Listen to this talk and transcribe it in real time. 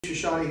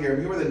Shoshani here.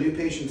 I'm here with a new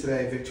patient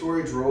today.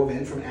 Victoria drove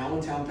in from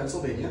Allentown,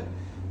 Pennsylvania,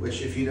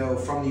 which, if you know,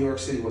 from New York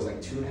City was like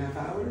 2.5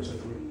 hours.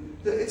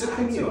 It's a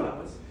commute. 2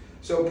 hours.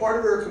 So part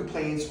of her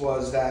complaints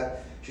was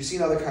that she's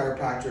seen other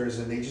chiropractors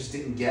and they just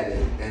didn't get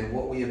it. And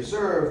what we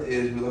observed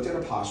is we looked at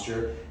her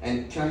posture,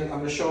 and I'm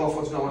going to show off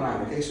what's going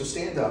on. Okay, so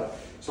stand up.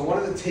 So one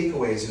of the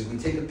takeaways is we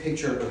take a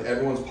picture of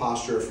everyone's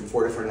posture from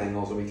 4 different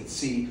angles, and we can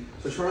see.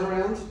 So turn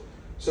around.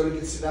 So we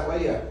can see that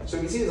way, yeah. So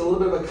we can see there's a little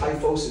bit of a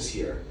kyphosis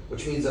here,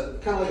 which means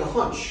kind of like a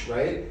hunch,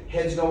 right?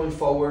 Head's going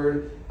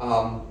forward,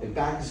 and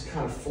back is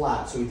kind of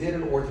flat. So we did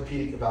an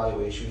orthopedic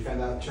evaluation. We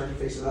found out, turn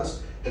facing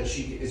us, that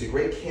she is a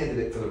great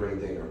candidate for the ring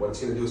dinger. What it's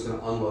going to do is going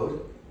to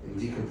unload and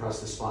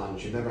decompress the spine,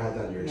 which you've never had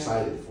done. You're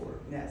excited for it.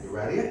 Yes. You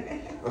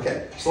ready?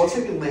 Okay. So let's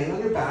take you laying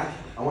on your back.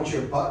 I want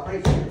your butt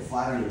right here,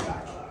 flat on your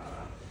back.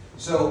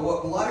 So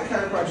what a lot of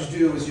chiropractors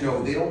do is,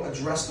 they don't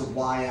address the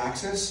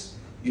y-axis.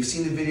 You've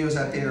seen the videos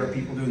out there of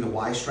people doing the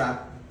Y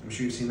strap. I'm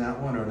sure you've seen that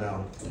one, or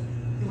no?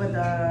 With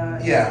the...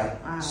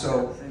 Yeah.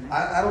 So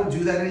I don't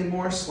do that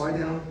anymore. Slide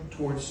down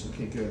towards,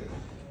 okay, good.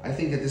 I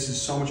think that this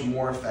is so much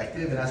more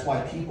effective, and that's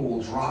why people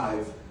will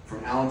drive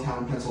from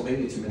Allentown,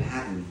 Pennsylvania to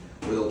Manhattan,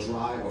 or they'll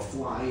drive or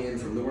fly in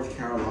from North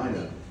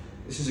Carolina.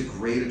 This is a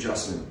great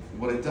adjustment.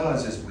 What it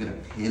does is we're gonna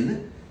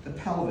pin the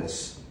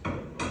pelvis,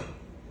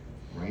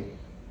 right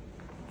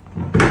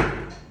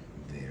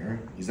there.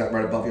 Is that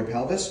right above your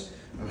pelvis?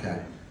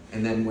 Okay.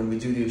 And then when we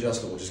do the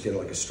adjustment, we'll just get it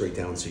like a straight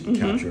down so you can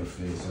capture a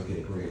face.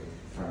 Okay, great.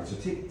 All right, so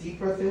take a deep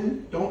breath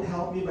in. Don't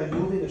help me by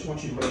moving. I just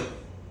want you to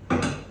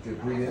good,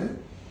 breathe in.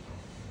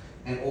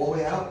 And all the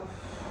way out.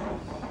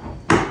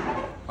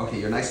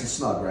 Okay, you're nice and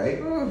snug,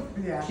 right?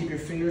 Yeah. Keep your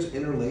fingers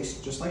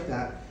interlaced, just like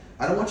that.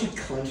 I don't want you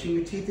clenching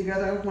your teeth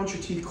together. I want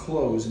your teeth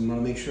closed, and I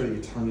want to make sure that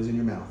your tongue is in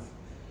your mouth.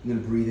 You're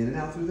going to breathe in and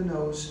out through the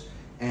nose,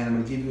 and I'm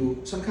going to give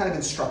you some kind of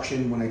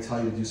instruction when I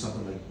tell you to do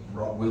something like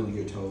wiggle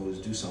your toes,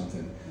 do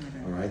something.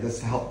 Okay. All right, that's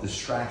to help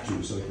distract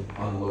you so it can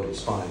unload the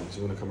spine.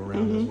 So you want to come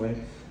around this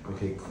way?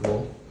 Okay,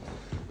 cool.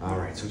 All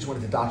right, so we just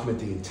wanted to document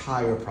the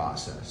entire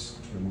process.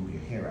 Just going to move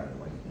your hair out of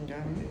the way.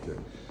 Okay, good.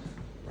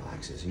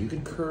 Relax this. And you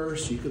can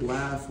curse, you could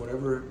laugh,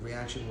 whatever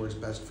reaction works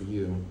best for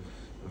you.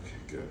 Okay,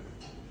 good.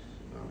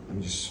 Let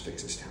me just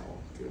fix this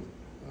towel. Good.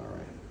 All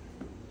right.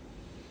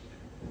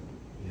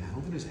 Yeah, I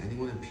don't think there's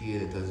anyone in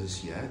PA that does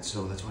this yet,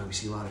 so that's why we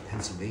see a lot of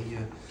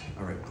Pennsylvania.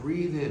 All right,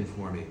 breathe in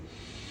for me.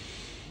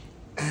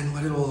 And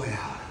let it all the way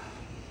out.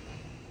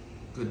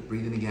 Good,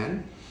 breathe in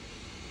again.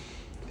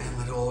 And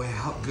let it all the way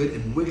out. Good,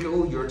 and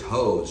wiggle your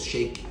toes.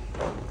 Shake.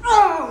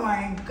 Oh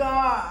my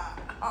God.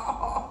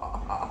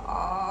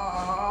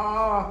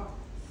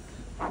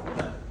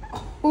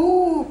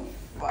 Oh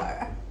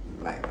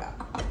my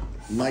God.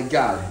 My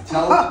God.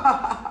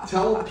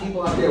 Tell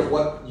people out there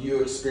what you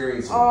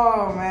experienced.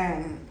 Oh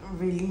man,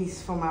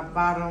 release from my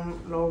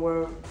bottom,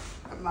 lower,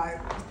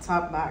 like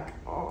top, back.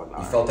 Oh Lord.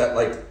 You felt that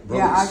like release?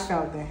 Yeah, I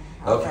felt it.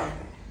 Okay.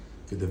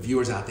 Good, the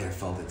viewers out there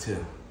felt it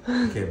too.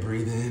 Okay,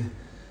 breathe in.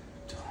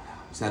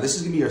 So now this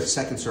is gonna be your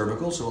second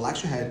cervical, so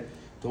relax your head.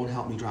 Don't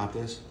help me drop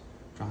this.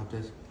 Drop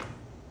this.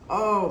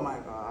 Oh my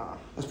God.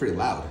 That's pretty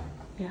loud.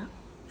 Yeah.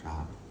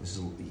 Drop. This is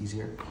a little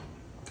easier.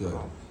 Good.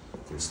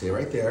 Good, stay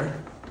right there.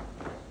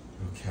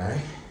 Okay.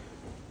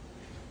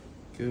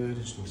 Good,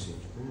 just want to see.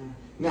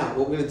 Now,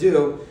 what we're gonna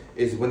do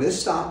is when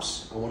this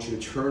stops, I want you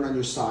to turn on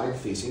your side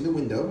facing the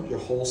window, your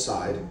whole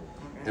side,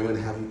 and we're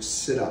gonna have you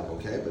sit up,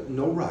 okay? But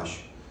no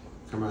rush.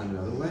 Come around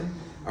another way.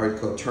 All right,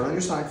 go. Turn on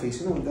your side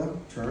facing the window.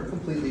 Turn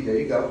completely, there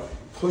you go.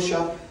 Push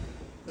up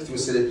to a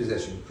seated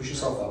position. Push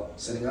yourself up.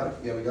 Sitting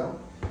up, there we go.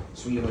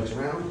 Swing your legs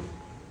around.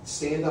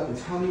 Stand up and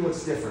tell me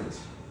what's different.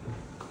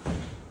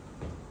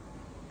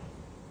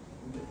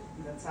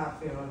 The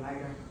top feel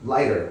lighter.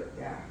 Lighter.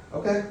 Yeah.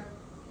 Okay.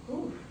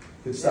 Ooh.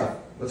 Good stuff.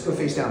 Let's go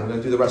face down. We're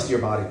gonna do the rest of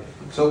your body.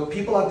 So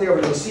people out there,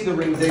 when you'll see the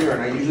ring dinger,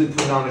 and I usually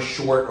put it on a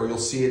short, or you'll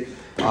see it.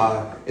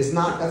 That's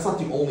not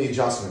the only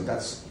adjustment.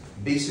 That's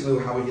basically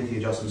how we get the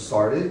adjustment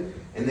started.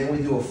 And then we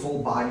do a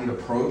full bodied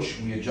approach.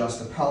 We adjust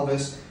the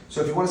pelvis. So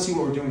if you want to see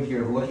what we're doing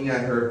here, we're looking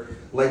at her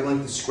leg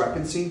length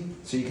discrepancy.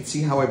 So you can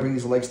see how I bring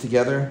these legs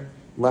together.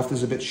 Left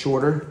is a bit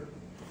shorter.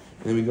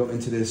 And then we go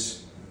into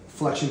this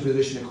flexion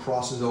position. It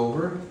crosses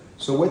over.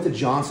 So with the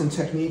Johnson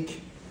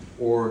technique,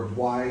 or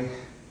Y-axis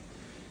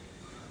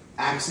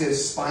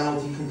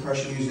spinal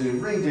decompression using a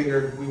ring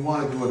dinger, we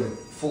want to do a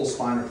full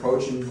spine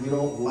approach, and we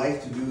don't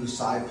like to do the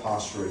side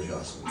posture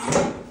adjustment.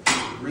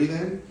 Breathe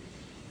in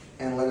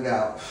and let it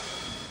out.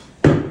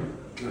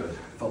 Good.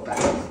 Felt that.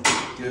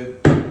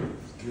 Good.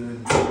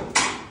 Good.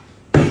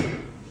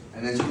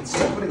 And as you can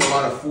see, I'm putting a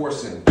lot of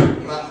force in.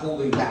 I'm not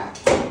holding back.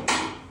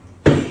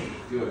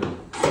 Good.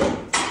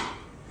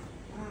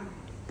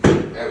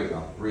 There we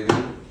go. Breathe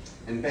in.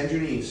 And bend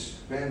your knees.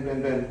 Bend,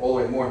 bend, bend. All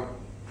the way. More.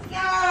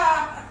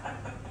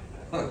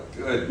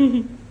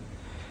 Good.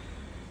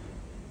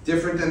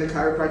 Different than the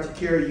chiropractic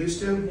care you're used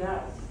to?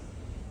 Yes.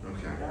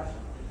 Okay. Definitely.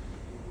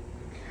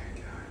 Okay,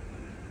 good.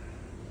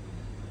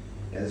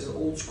 Yeah, this is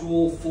old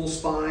school, full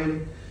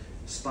spine,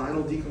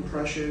 spinal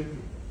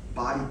decompression,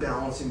 body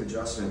balancing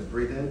adjustment.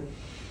 Breathe in.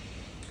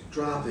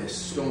 Drop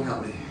this. Don't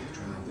help me.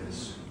 Drop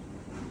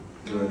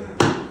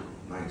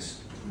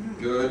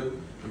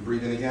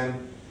breathe in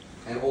again,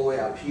 and all the way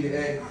out. P to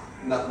A,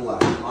 nothing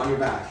left. On your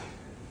back.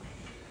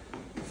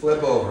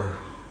 Flip over.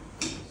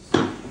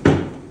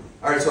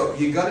 All right, so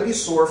you're gonna be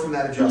sore from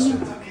that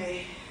adjustment.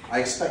 Okay.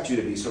 I expect you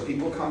to be. So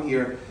people come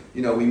here,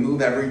 you know, we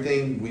move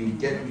everything, we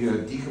get, you know,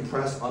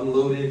 decompressed,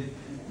 unloaded,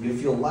 you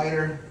feel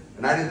lighter.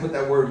 And I didn't put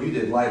that word, you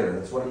did, lighter.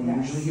 That's what I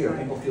usually hear.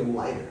 People feel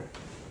lighter.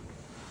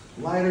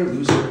 Lighter,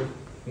 looser,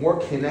 more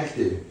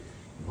connected.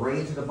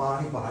 Brain to the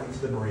body, body to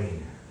the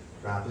brain.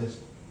 Drop this.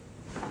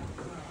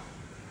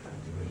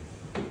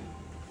 Good.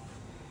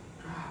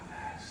 Drop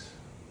this.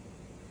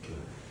 Good.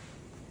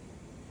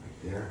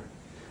 Right there.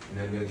 And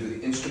then we're going to do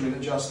the instrument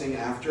adjusting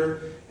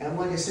after. And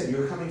like I said,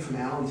 you're coming from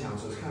Allentown,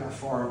 so it's kind of a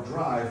far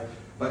drive.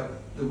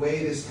 But the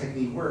way this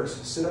technique works,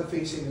 sit up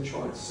facing the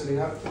charts, sitting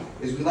up,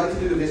 is we like to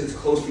do the visits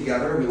close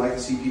together. We like to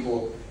see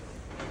people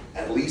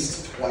at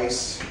least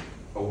twice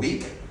a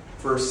week.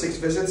 For 6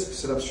 visits,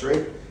 sit up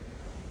straight,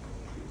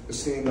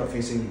 stand up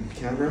facing the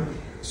camera.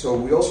 So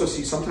we also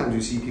see, sometimes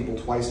we see people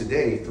twice a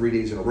day, 3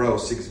 days in a row,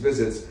 6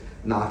 visits,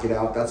 knock it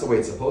out. That's the way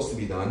it's supposed to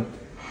be done.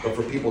 But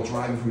for people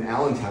driving from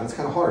Allentown, it's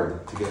kind of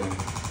hard to get in.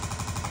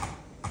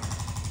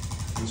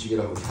 Once you get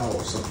a hotel,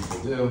 some people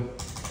do.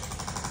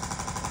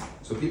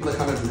 So people that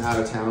come in from out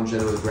of town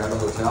generally grab a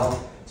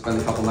hotel, spend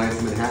a couple nights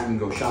in Manhattan,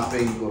 go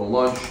shopping, go to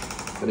lunch,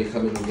 then they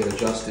come in and get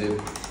adjusted.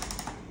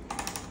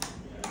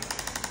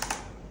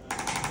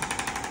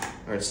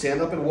 All right,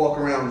 stand up and walk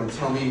around and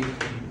tell me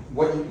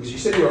what, because you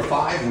said you were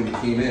 5 when you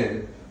came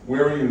in.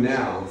 Where are you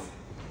now?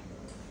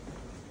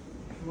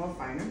 More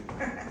finer.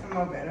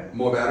 More better.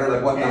 More better?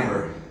 Like what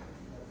number?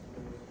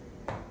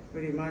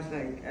 Pretty much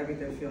like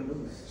everything feel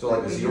loose. So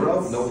like a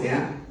 0? No pain?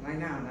 Yeah, right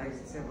now, like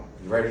 0.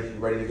 You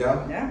ready to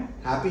go? Yeah.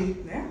 Happy?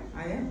 Yeah,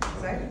 I am.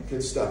 Excited.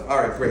 Good stuff. All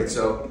right, great.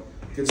 So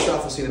good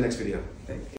stuff. We'll see you in the next video. Thank you.